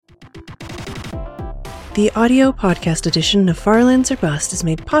The audio podcast edition of Farlands or Bust is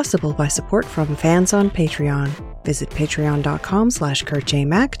made possible by support from fans on Patreon. Visit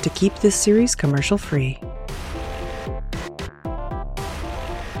patreon.com/KurtJMac to keep this series commercial free.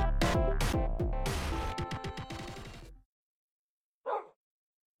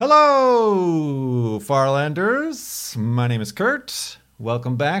 Hello, Farlanders. My name is Kurt.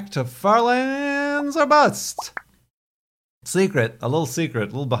 Welcome back to Farlands or Bust. A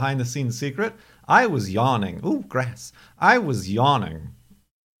little behind-the-scenes secret. I was yawning. Ooh, grass. I was yawning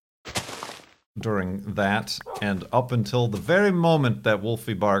during that, and up until the very moment that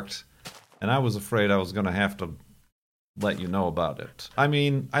Wolfie barked, and I was afraid I was going to have to let you know about it. I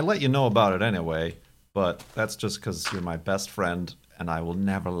mean, I let you know about it anyway, but that's just because you're my best friend, and I will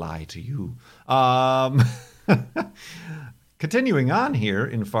never lie to you. Continuing on here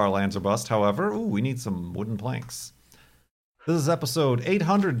in Farlands or Bust, however, we need some wooden planks. This is episode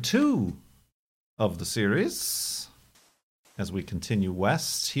 802 of the series, as we continue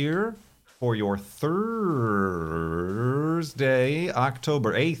west here for your Thursday,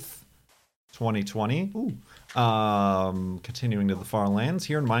 October 8th, 2020. Continuing to the Farlands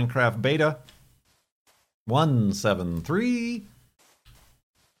here in Minecraft Beta 173.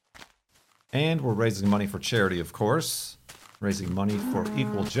 And we're raising money for charity, of course. Raising money for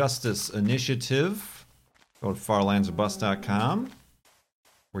Equal Justice Initiative. Go to farlandsorbust.com,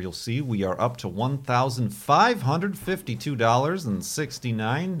 where you'll see we are up to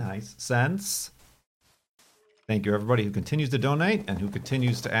 $1,552.69 nice cents. Thank you, everybody who continues to donate and who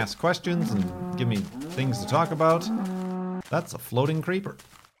continues to ask questions and give me things to talk about. That's a floating creeper.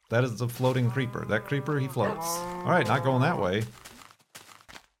 That is a floating creeper. That creeper, he floats. All right, not going that way.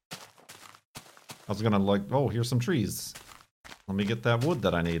 I was going to oh, here's some trees. Let me get that wood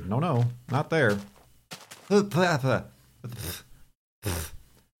that I need. No, not there. The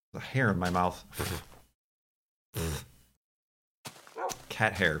hair in my mouth.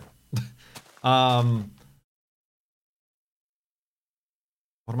 Cat hair. What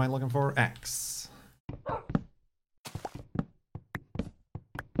am I looking for? X.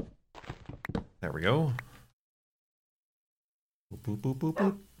 There we go. Boop, boop, boop, boop,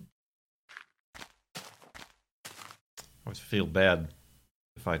 boop. I always feel bad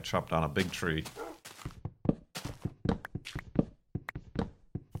if I chop down a big tree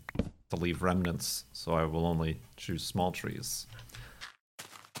to leave remnants, so I will only choose small trees.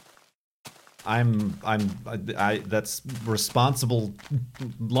 That's responsible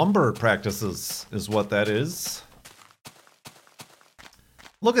lumber practices is what that is.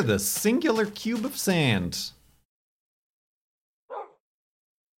 Look at this singular cube of sand.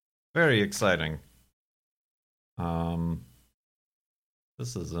 Very exciting.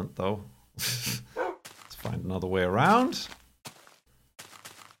 This isn't, though. Let's find another way around.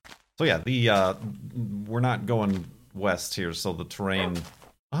 So yeah, we're not going west here, so the terrain...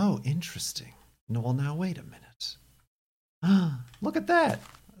 Oh, interesting. No, well, now wait a minute. Look at that.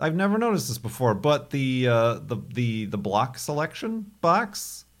 I've never noticed this before, but the block selection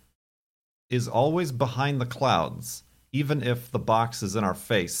box is always behind the clouds, even if the box is in our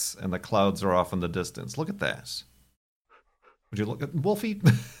face and the clouds are off in the distance. Look at that. Would you look at Wolfie?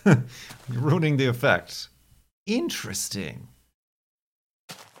 You're ruining the effect. Interesting.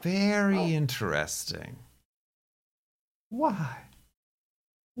 Very interesting. Why?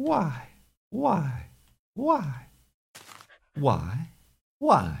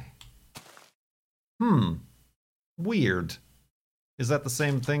 Weird. Is that the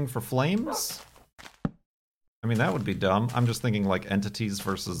same thing for flames? I mean, that would be dumb. I'm just thinking like entities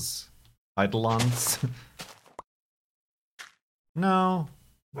versus eidolons. No.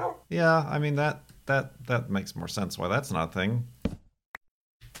 Yeah, I mean, that makes more sense why that's not a thing.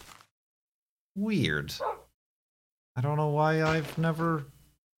 Weird. I don't know why I've never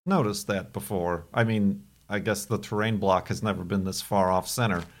noticed that before. I mean, I guess the terrain block has never been this far off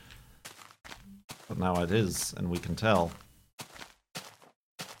center. But now it is, and we can tell.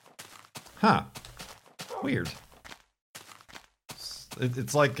 Huh. Weird.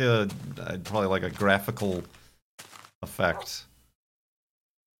 It's like probably like a graphical effect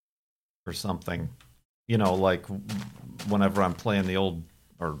or something. You know, like whenever I'm playing the old,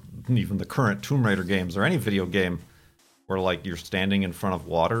 or even the current Tomb Raider games, or any video game where like you're standing in front of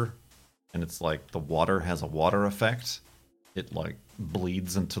water and it's like the water has a water effect. It like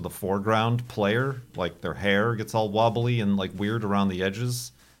bleeds into the foreground player, like their hair gets all wobbly and like weird around the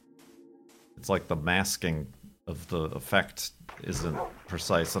edges. It's like the masking of the effect isn't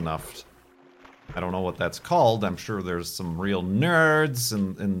precise enough. I don't know what that's called. I'm sure there's some real nerds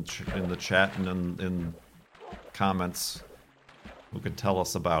in the chat and in comments who could tell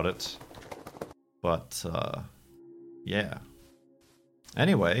us about it. But, yeah.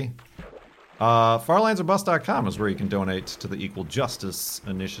 Anyway, farlandsorbust.com is where you can donate to the Equal Justice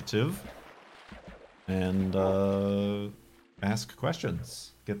Initiative and ask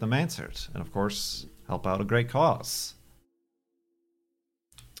questions, get them answered, and of course, help out a great cause.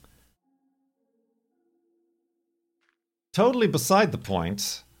 Totally beside the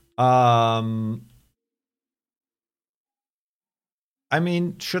point. I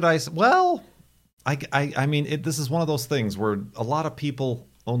mean, should I? Well, I mean, this is one of those things where a lot of people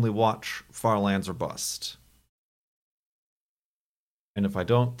only watch Far Lands or Bust. And if I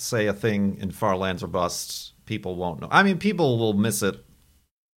don't say a thing in Far Lands or Bust, people won't know. I mean, people will miss it.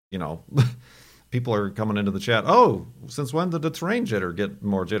 You know, people are coming into the chat. Oh, since when did the terrain jitter get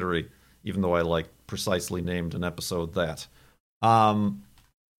more jittery? Even though I like precisely named an episode that. Oh,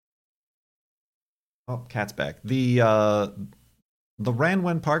 cat's back. The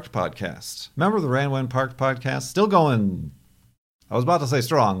Ranwen Parked podcast. Remember the Ranwen Parked podcast? Still going. I was about to say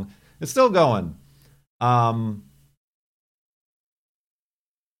strong. It's still going. I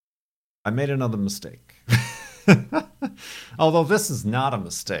made another mistake. Although this is not a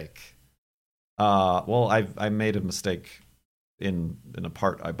mistake. Well, I made a mistake in a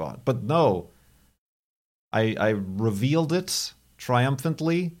part I bought. But no, I revealed it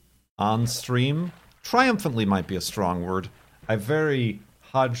triumphantly on stream. Triumphantly might be a strong word. I very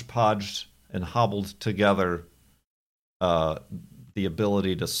hodgepodged and hobbled together the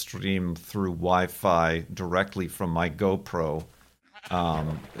ability to stream through Wi-Fi directly from my GoPro.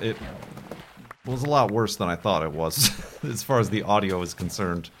 It was a lot worse than I thought it was, as far as the audio is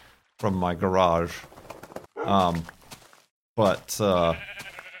concerned, from my garage. But I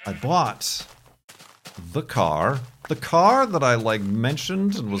bought the car that I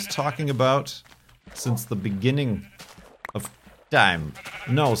mentioned and was talking about since the beginning of time.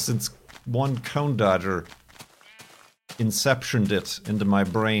 No, since one Cone Dodger inceptioned it into my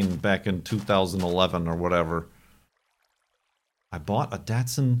brain back in 2011 or whatever. I bought a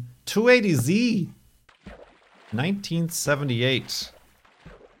Datsun 280Z, 1978.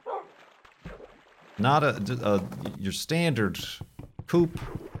 Not your standard coupe,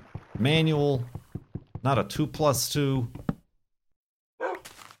 manual, not a 2+2. I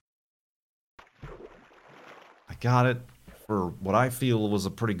got it for what I feel was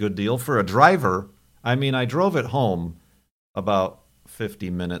a pretty good deal for a driver. I mean, I drove it home about 50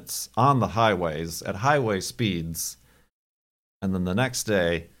 minutes on the highways at highway speeds. And then the next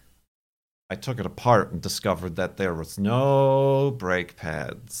day, I took it apart and discovered that there was no brake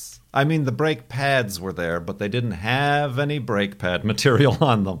pads. I mean, the brake pads were there, but they didn't have any brake pad material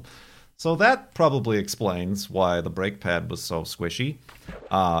on them. So that probably explains why the brake pad was so squishy.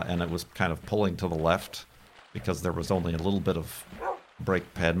 And it was kind of pulling to the left because there was only a little bit of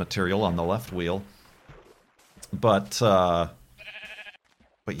brake pad material on the left wheel. But yeah,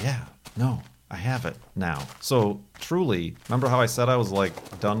 no. I have it now. So, truly, remember how I said I was,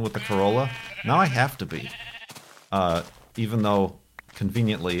 done with the Corolla? Now I have to be. Even though,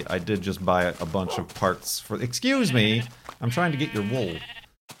 conveniently, I did just buy a bunch of parts for... Excuse me! I'm trying to get your wool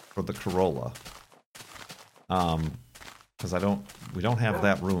for the Corolla. Because we don't have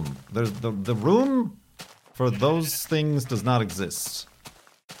that room. There's the room for those things does not exist.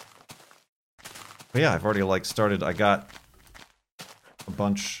 But yeah, I've already, started... I got a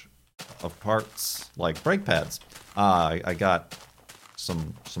bunch of parts like brake pads. I got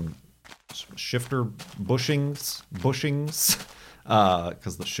some shifter bushings,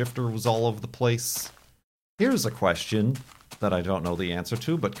 because the shifter was all over the place. Here's a question that I don't know the answer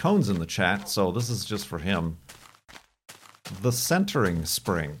to, but Cone's in the chat, so this is just for him. The centering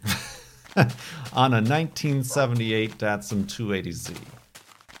spring on a 1978 Datsun 280Z.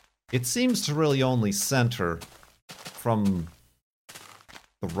 It seems to really only center from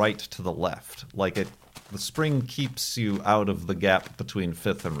the right to the left. The spring keeps you out of the gap between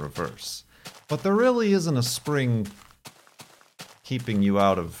fifth and reverse. But there really isn't a spring keeping you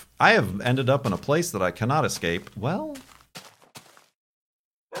out of... I have ended up in a place that I cannot escape. Well,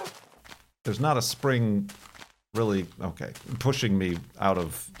 there's not a spring really, pushing me out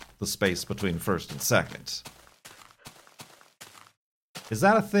of the space between first and second. Is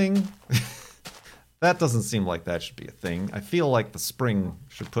that a thing? That doesn't seem like that should be a thing. I feel like the spring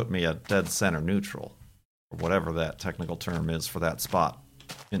should put me at dead center neutral, or whatever that technical term is for that spot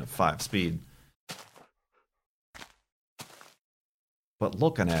in a 5-speed. But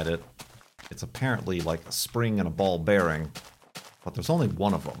looking at it, it's apparently like a spring and a ball bearing, but there's only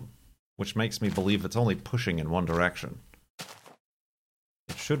one of them, which makes me believe it's only pushing in one direction.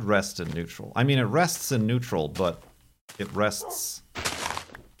 It should rest in neutral. I mean, it rests in neutral, but it rests...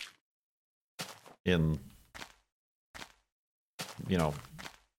 in, you know,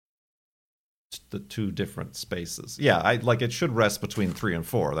 the two different spaces. Yeah, it should rest between 3 and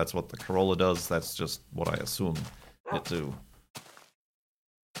 4. That's what the Corolla does. That's just what I assume it do.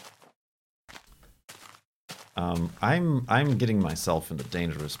 I'm getting myself into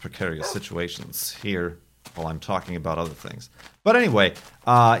dangerous, precarious situations here while I'm talking about other things. But anyway,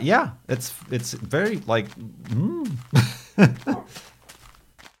 yeah, it's very like.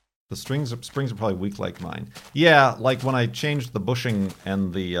 The springs are probably weak like mine. Yeah, like when I changed the bushing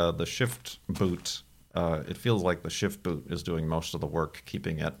and the shift boot, it feels like the shift boot is doing most of the work,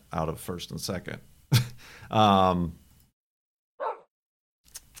 keeping it out of first and second.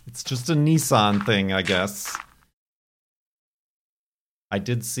 It's just a Nissan thing, I guess. I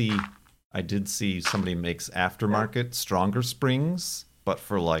did see somebody makes aftermarket stronger springs, but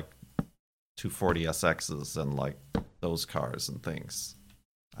for like 240 SXs and like those cars and things.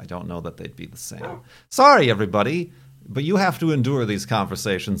 I don't know that they'd be the same. Sorry, everybody, but you have to endure these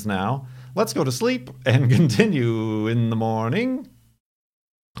conversations now. Let's go to sleep and continue in the morning.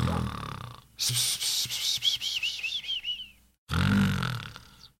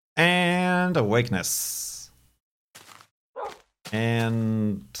 And awakeness.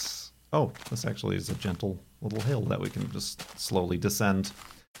 And oh, this actually is a gentle little hill that we can just slowly descend.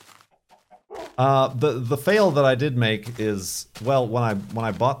 The fail that I did make is, well, when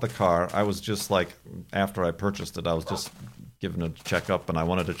I bought the car, I was just like, after I purchased it, I was just given a checkup, and I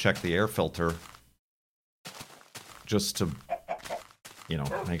wanted to check the air filter just to, you know,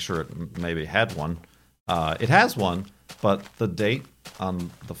 make sure it maybe had one. It has one, but the date on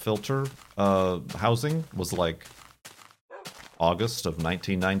the filter housing was like August of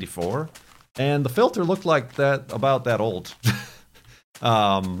 1994, and the filter looked like that, about that old.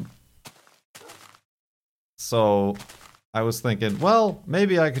 So I was thinking, well,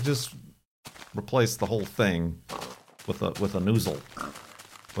 maybe I could just replace the whole thing with a nozzle,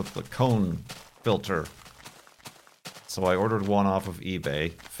 with the cone filter. So I ordered one off of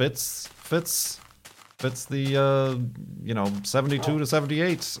eBay. Fits the 72 to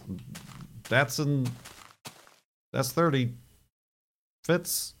 78. That's 30.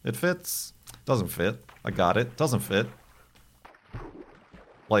 Fits. It fits. Doesn't fit. I got it. Doesn't fit.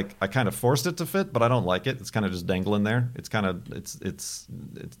 Like, I kind of forced it to fit, but I don't like it. It's kind of just dangling there. It's kind of, it's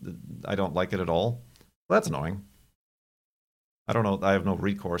I don't like it at all. That's annoying. I don't know. I have no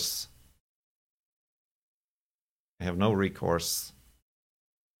recourse.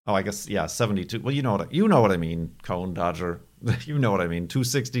 Oh, I guess, yeah, 72. Well, you know what I mean, Cone Dodger. You know what I mean.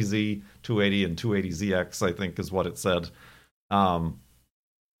 260Z, 280, and 280ZX, I think, is what it said. Yeah,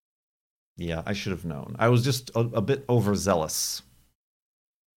 I should have known. I was just a bit overzealous.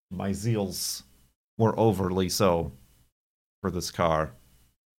 My zeals were overly so for this car.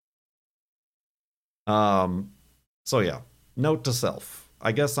 So yeah, note to self.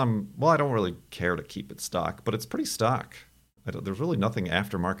 I guess I don't really care to keep it stock, but it's pretty stock. There's really nothing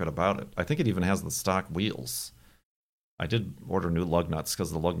aftermarket about it. I think it even has the stock wheels. I did order new lug nuts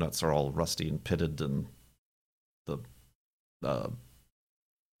because the lug nuts are all rusty and pitted, and the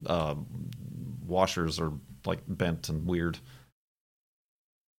washers are like bent and weird.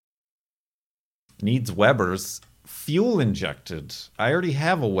 Needs Webers. Fuel injected. I already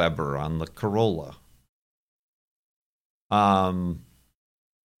have a Weber on the Corolla.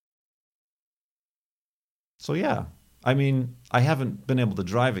 So yeah, I mean, I haven't been able to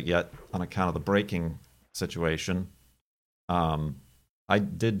drive it yet on account of the braking situation. I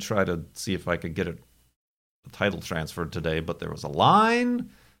did try to see if I could get the title transferred today, but there was a line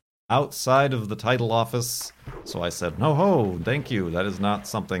outside of the title office, so I said, no ho, thank you. That is not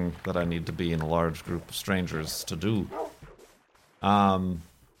something that I need to be in a large group of strangers to do. And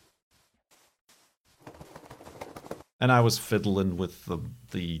I was fiddling with the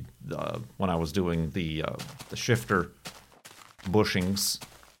when I was doing the shifter bushings,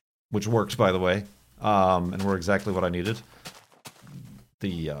 which worked, by the way, and were exactly what I needed.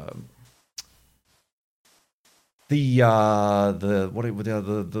 The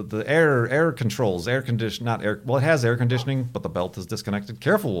air controls, air condition, not air. Well, it has air conditioning, but the belt is disconnected.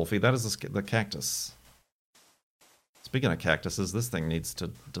 Careful, Wolfie. That is the cactus. Speaking of cactuses, this thing needs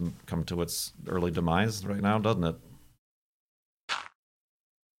to come to its early demise right now, doesn't it?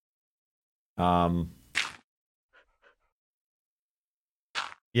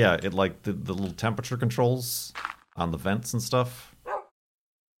 Yeah, it like the little temperature controls on the vents and stuff.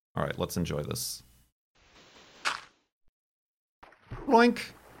 All right, let's enjoy this. Bloink.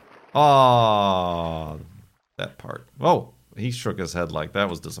 Aww, that part. Oh, he shook his head like that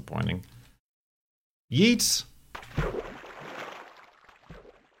was disappointing. Yeet.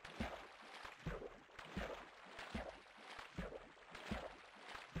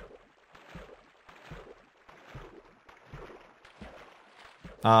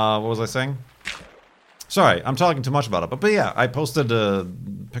 What was I saying? Sorry, I'm talking too much about it. But yeah, I posted a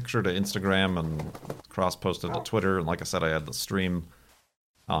picture to Instagram and cross-posted to Twitter. And like I said, I had the stream.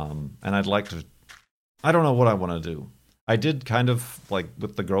 And I'd like to... I don't know what I want to do. I did kind of, like,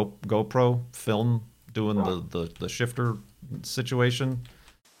 with the GoPro film, doing the shifter situation.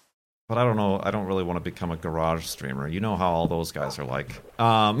 But I don't know. I don't really want to become a garage streamer. You know how all those guys are like.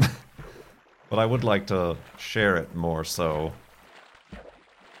 But I would like to share it more so...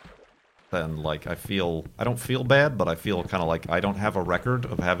 then, like, I don't feel bad, but I feel kind of like I don't have a record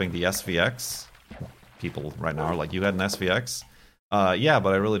of having the SVX. People right now are like, you had an SVX? Yeah,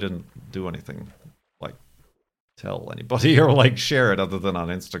 but I really didn't do anything, like, tell anybody or, like, share it other than on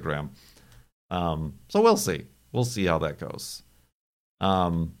Instagram. So we'll see. We'll see how that goes.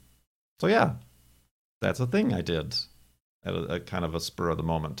 So yeah, that's a thing I did at a kind of a spur of the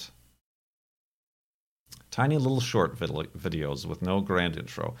moment. Tiny little short videos with no grand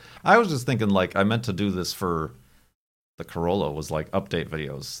intro. I was just thinking, like, I meant to do this for the Corolla, was like update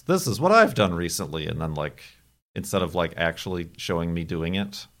videos. This is what I've done recently, and then, like, instead of, like, actually showing me doing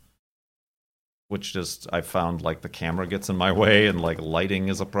it, which just, I found, like, the camera gets in my way, and, like, lighting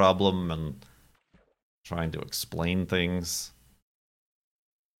is a problem, and trying to explain things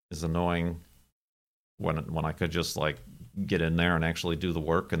is annoying when I could just, like, get in there and actually do the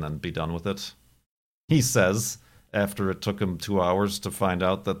work and then be done with it. He says, after it took him 2 hours to find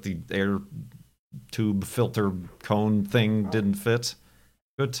out that the air tube filter cone thing didn't fit.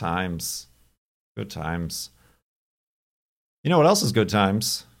 Good times. Good times. You know what else is good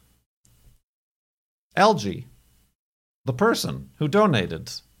times? Algie, the person who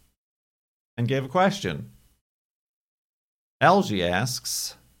donated and gave a question. Algie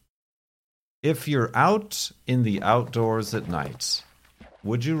asks, if you're out in the outdoors at night,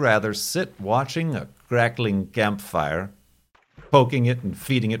 would you rather sit watching a crackling campfire, poking it and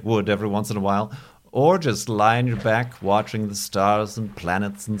feeding it wood every once in a while, or just lie on your back watching the stars and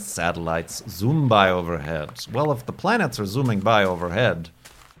planets and satellites zoom by overhead? Well, if the planets are zooming by overhead,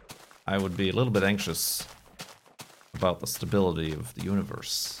 I would be a little bit anxious about the stability of the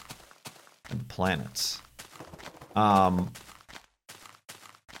universe and the planet.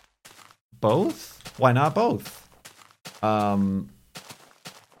 Both? Why not both?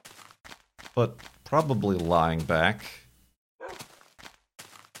 But probably lying back.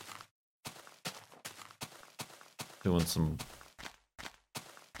 Doing some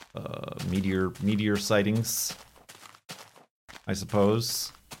meteor sightings, I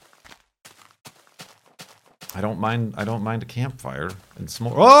suppose. I don't mind a campfire and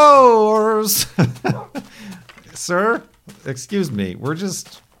s'mores. Sir, excuse me. We're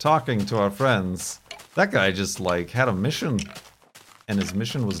just talking to our friends. That guy just, like, had a mission, and his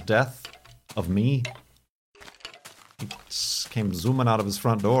mission was death of me. He just came zooming out of his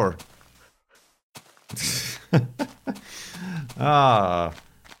front door.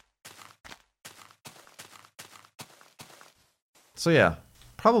 So yeah,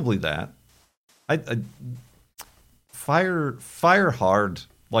 probably that. I fire hard,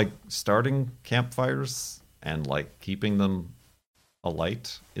 like starting campfires and like keeping them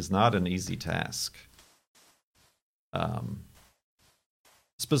alight is not an easy task.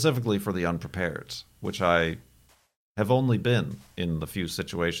 Specifically for the unprepared, which I have only been in the few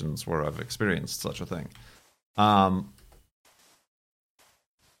situations where I've experienced such a thing.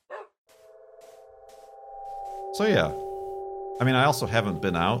 So yeah, I mean, I also haven't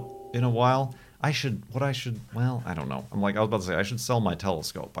been out in a while. I don't know. I was about to say, I should sell my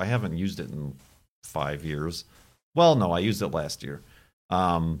telescope. I haven't used it in 5 years. Well, no, I used it last year.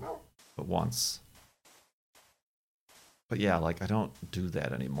 But once. But yeah, like, I don't do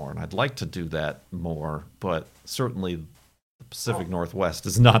that anymore, and I'd like to do that more, but certainly the Pacific Northwest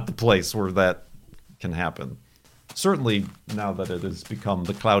is not the place where that can happen. Certainly now that it has become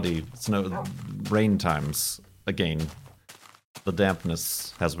the cloudy rain times again, the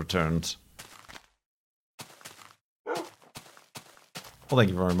dampness has returned. Well, thank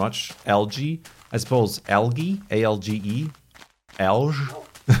you very much. Algie. I suppose algae, A-L-G-E. Alge.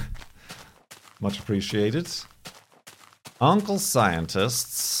 Much appreciated. Uncle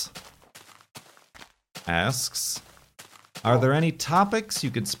Scientists asks, are there any topics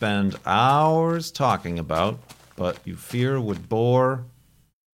you could spend hours talking about, but you fear would bore...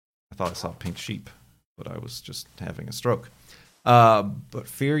 I thought I saw a pink sheep, but I was just having a stroke. But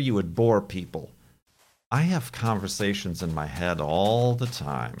fear you would bore people. I have conversations in my head all the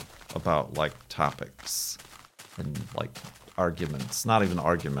time about, like, topics and, like, arguments. Not even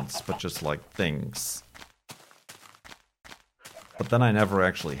arguments, but just, like, things. but then I never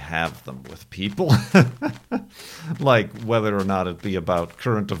actually have them with people. Like, whether or not it be about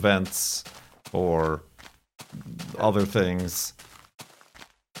current events or other things.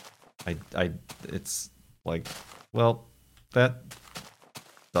 It's like, well, that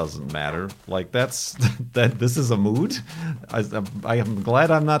doesn't matter. Like, that's that. This is a mood. I am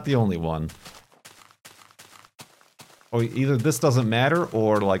glad I'm not the only one. Or either this doesn't matter,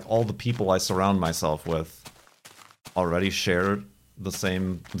 or like all the people I surround myself with already share the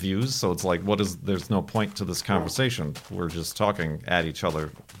same views. So it's like, there's no point to this conversation. We're just talking at each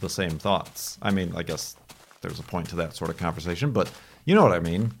other the same thoughts. I mean, I guess there's a point to that sort of conversation, but you know what I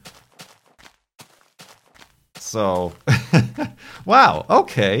mean. So, wow,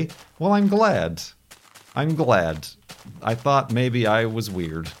 okay. Well, I'm glad. I thought maybe I was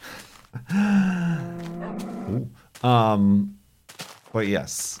weird. Ooh. But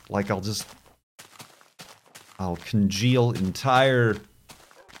yes, like I'll congeal entire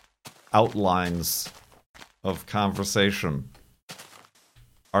outlines of conversation,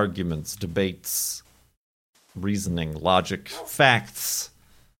 arguments, debates, reasoning, logic, facts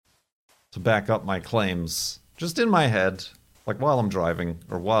to back up my claims just in my head, like while I'm driving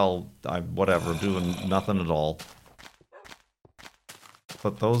or while I'm doing nothing at all.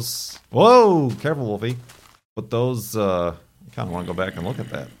 But those, whoa, careful, Wolfie. But those, I kind of want to go back and look at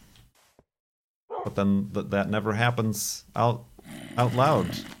that. But then that never happens out loud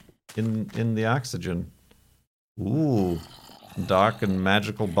in the oxygen. Ooh, dark and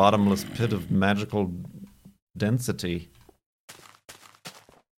magical bottomless pit of magical density.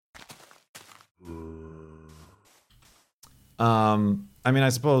 I mean, I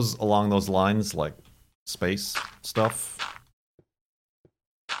suppose along those lines, like space stuff.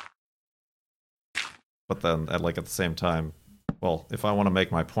 But then, at the same time, well, if I want to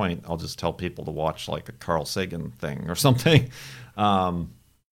make my point, I'll just tell people to watch, like, a Carl Sagan thing or something. So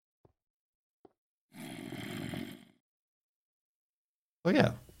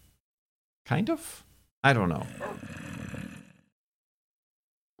yeah. Kind of? I don't know.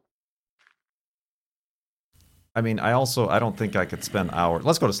 I mean, I don't think I could spend hours...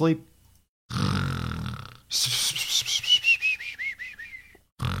 Let's go to sleep.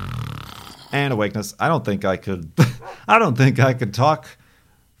 And awakeness. I don't think I could talk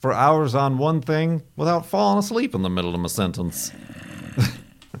for hours on one thing without falling asleep in the middle of a sentence.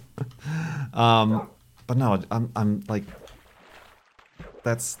 But no, I'm like,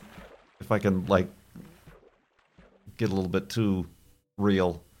 that's, if I can like get a little bit too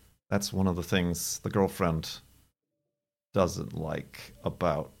real, that's one of the things the girlfriend doesn't like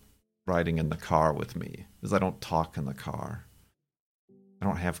about riding in the car with me, is I don't talk in the car. I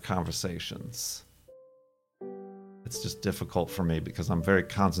don't have conversations. It's just difficult for me because I'm very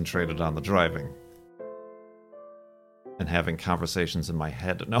concentrated on the driving and having conversations in my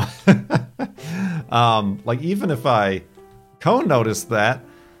head. No, like even if I co-noticed that,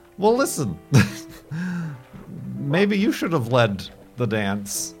 well, listen, maybe you should have led the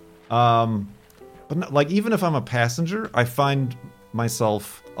dance. But no, like even if I'm a passenger, I find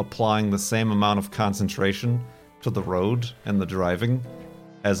myself applying the same amount of concentration to the road and the driving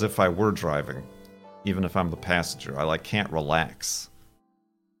as if I were driving, even if I'm the passenger. I like can't relax.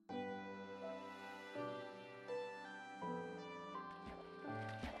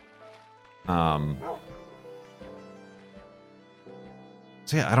 So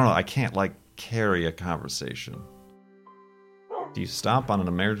yeah, I don't know. I can't like carry a conversation. Do you stomp on an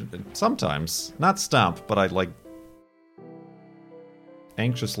emergency? Sometimes, not stomp, but I like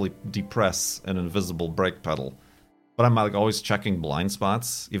anxiously depress an invisible brake pedal. But I'm like always checking blind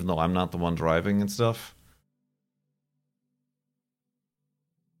spots, even though I'm not the one driving and stuff.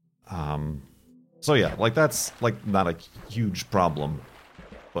 So yeah, like that's like not a huge problem,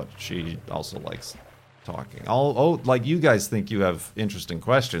 but she also likes talking. Like you guys think you have interesting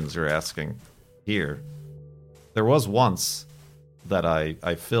questions you're asking here. There was once that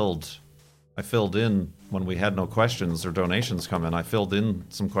I filled in when we had no questions or donations come in. I filled in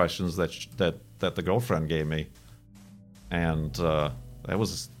some questions that the girlfriend gave me. And that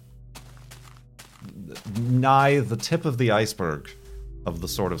was nigh the tip of the iceberg of the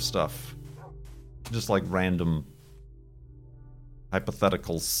sort of stuff. Just like random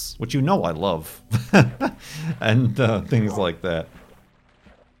hypotheticals, which you know I love. And things like that.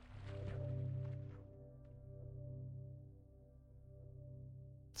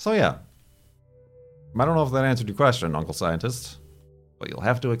 So yeah. I don't know if that answered your question, Uncle Scientist, but you'll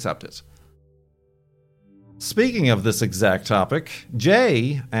have to accept it. Speaking of this exact topic,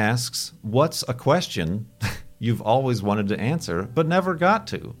 Jay asks, what's a question you've always wanted to answer but never got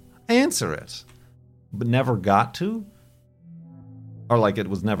to? Answer it. But never got to? Or like it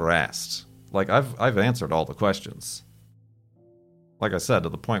was never asked. Like I've answered all the questions. Like I said, to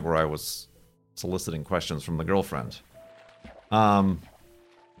the point where I was soliciting questions from the girlfriend.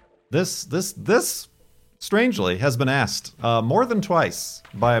 This strangely has been asked more than twice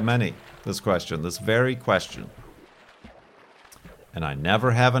by many. This question, this very question, and I never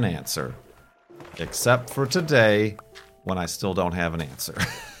have an answer, except for today, when I still don't have an answer,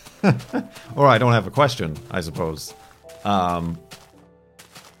 or I don't have a question, I suppose.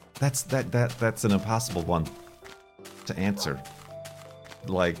 That's an impossible one to answer.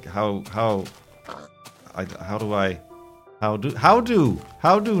 Like how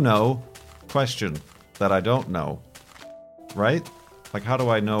do know question that I don't know, right? Like how do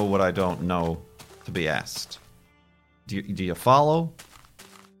I know what I don't know to be asked? Do you follow?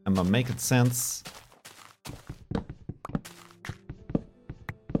 Am I making sense?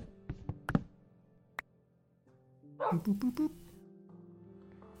 Boop, boop, boop, boop.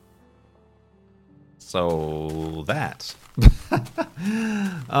 So that.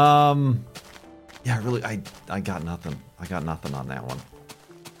 Yeah, really, I got nothing. I got nothing on that one.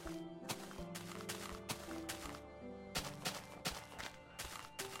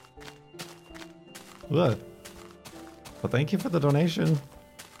 What? Well, thank you for the donation.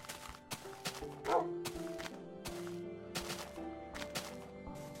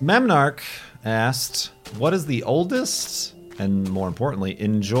 Memnarch asked, what is the oldest and, more importantly,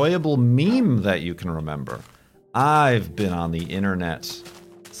 enjoyable meme that you can remember? I've been on the internet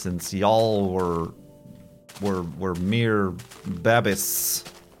since y'all were mere babbies,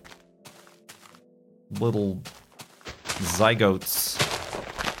 little zygotes.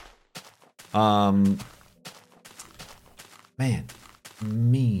 Man,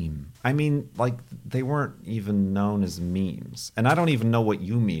 meme. I mean, like, they weren't even known as memes. And I don't even know what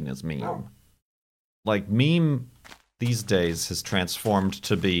you mean as meme. Like, meme these days has transformed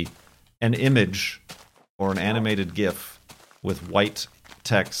to be an image or an animated GIF with white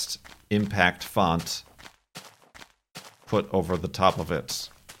text, impact font put over the top of it.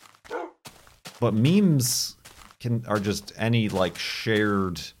 But memes are just any, like,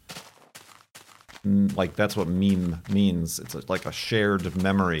 shared... Like, that's what meme means. It's like a shared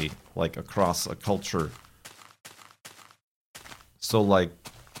memory, like, across a culture. So, like,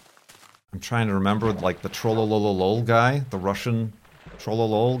 I'm trying to remember, like, the Trollololol guy, the Russian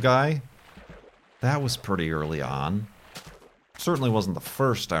Trollolol guy. That was pretty early on. Certainly wasn't the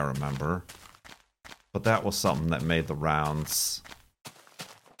first, I remember. But that was something that made the rounds.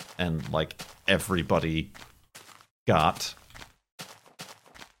 And, like, everybody got...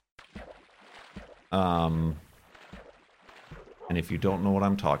 And if you don't know what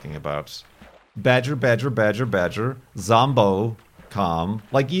I'm talking about, Badger, Zombo,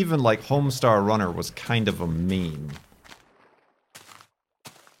 like even like Homestar Runner was kind of a meme.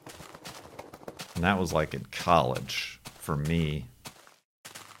 And that was like in college for me.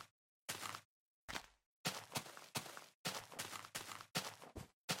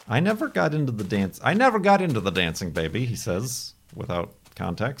 I never got into the dancing, baby, he says, without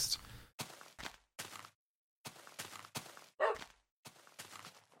context.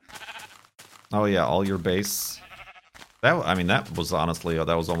 Oh yeah, all your bass. That was honestly,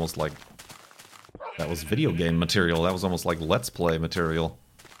 that was almost like, that was video game material. That was almost like Let's Play material.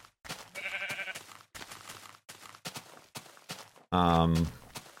 I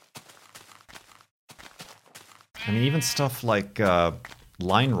mean, even stuff like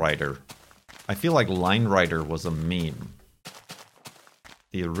Line Rider. I feel like Line Rider was a meme.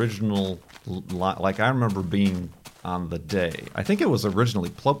 The original, like I remember being on the day. I think it was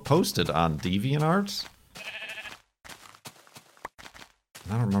originally posted on DeviantArt. I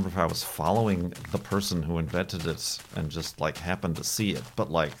don't remember if I was following the person who invented it and just like happened to see it,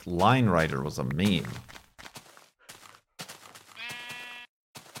 but like Line Rider was a meme.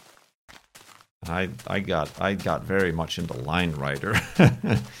 I got very much into Line Rider.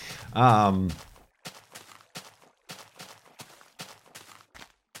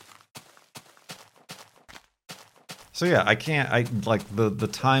 So yeah, like the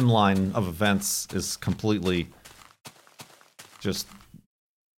timeline of events is completely just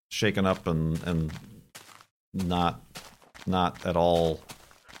shaken up and not at all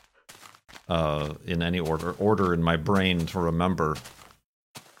in any order in my brain to remember.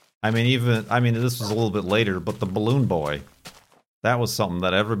 I mean, this was a little bit later, but the Balloon Boy, that was something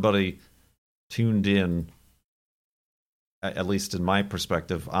that everybody tuned in, at least in my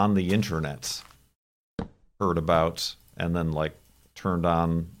perspective, on the internet, heard about, and then, like, turned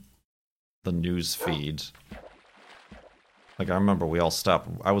on the news feed. Like, I remember we all stopped.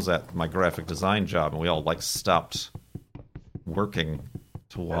 I was at my graphic design job, and we all, like, stopped working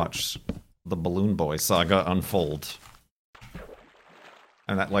to watch the Balloon Boy saga unfold.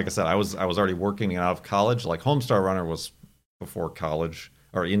 And that, like I said, I was already working out of college. Like Homestar Runner was before college,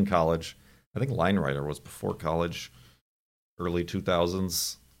 or in college. I think Line Rider was before college, early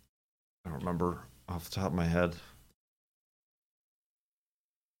 2000s. I don't remember off the top of my head.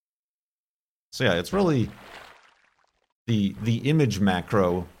 So yeah, it's really the image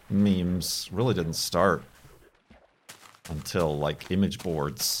macro memes really didn't start until like image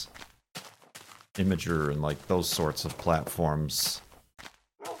boards, Imager, and like those sorts of platforms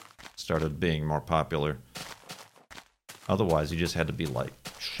started being more popular. Otherwise, you just had to be like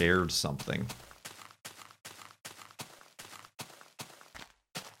shared something.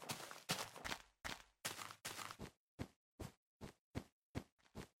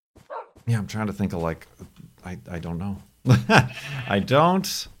 Yeah, I'm trying to think of like, I don't know. I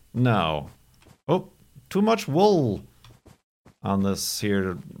don't know. Oh, too much wool on this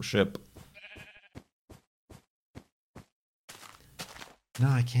here ship. No,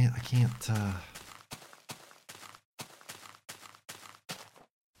 I can't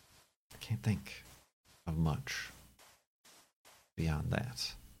think of much beyond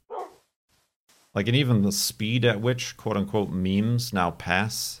that. Like, and even the speed at which quote-unquote memes now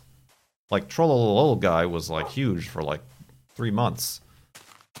pass. Like, Trollolol guy was, like, huge for, like, 3 months.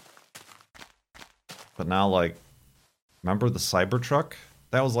 But now, like, remember the Cybertruck?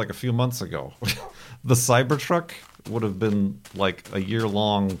 That was, like, a few months ago. The Cybertruck would have been, like, a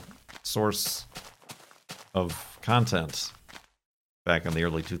year-long source of content back in the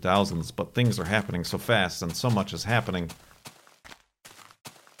early 2000s. But things are happening so fast, and so much is happening.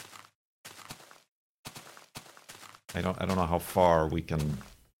 I don't know how far we can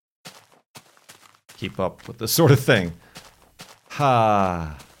keep up with this sort of thing.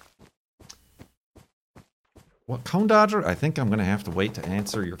 Ha. What, Cone Dodger? I think I'm going to have to wait to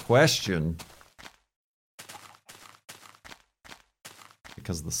answer your question.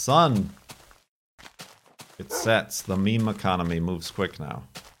 Because the sun, it sets. The meme economy moves quick now.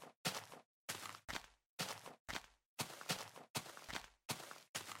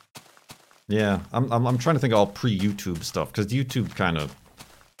 Yeah, I'm trying to think of all pre-YouTube stuff, because YouTube kind of...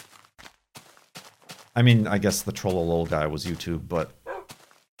 I mean, I guess the Trollolol guy was YouTube, but...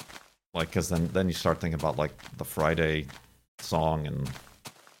 Like, because then you start thinking about, like, the Friday song and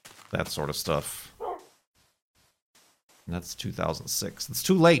that sort of stuff. And that's 2006. It's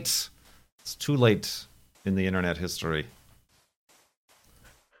too late! It's too late in the internet history.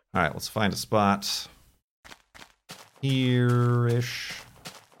 Alright, let's find a spot. Here-ish.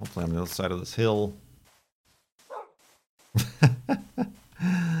 Hopefully on the other side of this hill.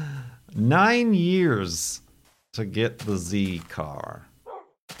 9 years to get the Z car.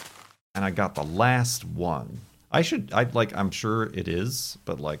 And I got the last one. I'm sure it is,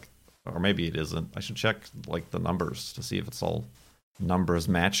 but like, or maybe it isn't. I should check like the numbers to see if it's all numbers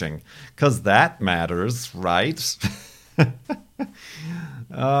matching. 'Cause that matters, right?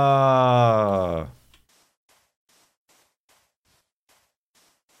 Alright,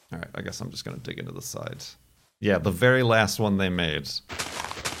 I guess I'm just gonna dig into the side. Yeah, the very last one they made.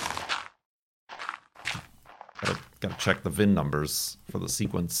 Gotta check the VIN numbers for the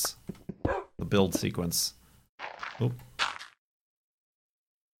sequence. The build sequence. Oop.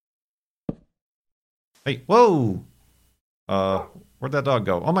 Hey, whoa! Where'd that dog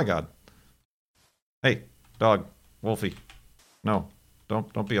go? Oh my god. Hey, dog. Wolfie. No,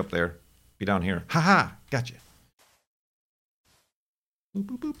 don't be up there. Be down here. Haha! Gotcha. Boop,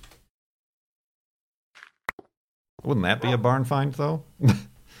 boop, boop. Wouldn't that be a barn find, though?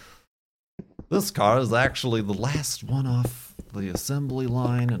 This car is actually the last one off the assembly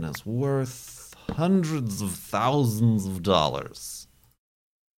line and is worth hundreds of thousands of dollars.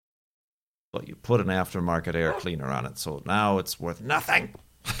 But you put an aftermarket air cleaner on it, so now it's worth nothing.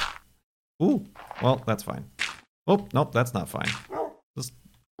 Ooh, well, that's fine. Oh, nope, that's not fine. This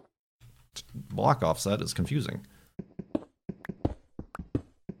block offset is confusing.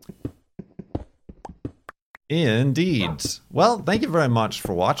 Indeed. Well, thank you very much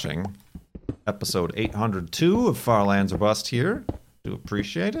for watching. Episode 802 of Far Lands or Bust here. Do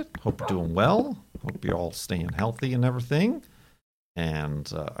appreciate it. Hope you're doing well. Hope you're all staying healthy and everything.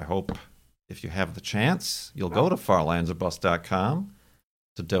 And I hope if you have the chance, you'll go to farlandsorbust.com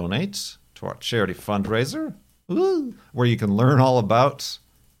to donate to our charity fundraiser, where you can learn all about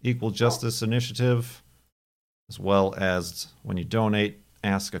Equal Justice Initiative, as well as when you donate,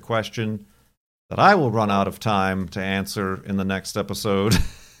 ask a question that I will run out of time to answer in the next episode.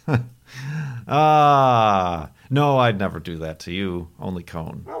 No, I'd never do that to you. Only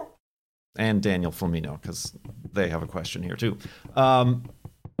Cone. And Daniel Flamino, because they have a question here too.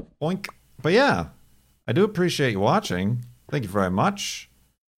 Boink. But yeah, I do appreciate you watching. Thank you very much.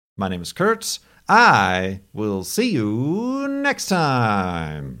 My name is Kurt. I will see you next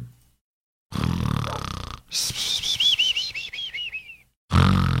time.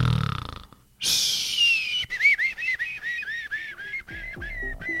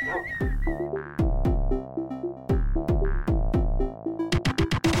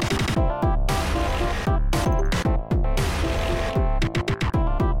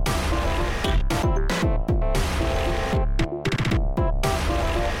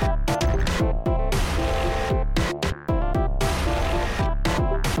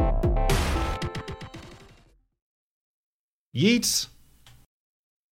 Yeet.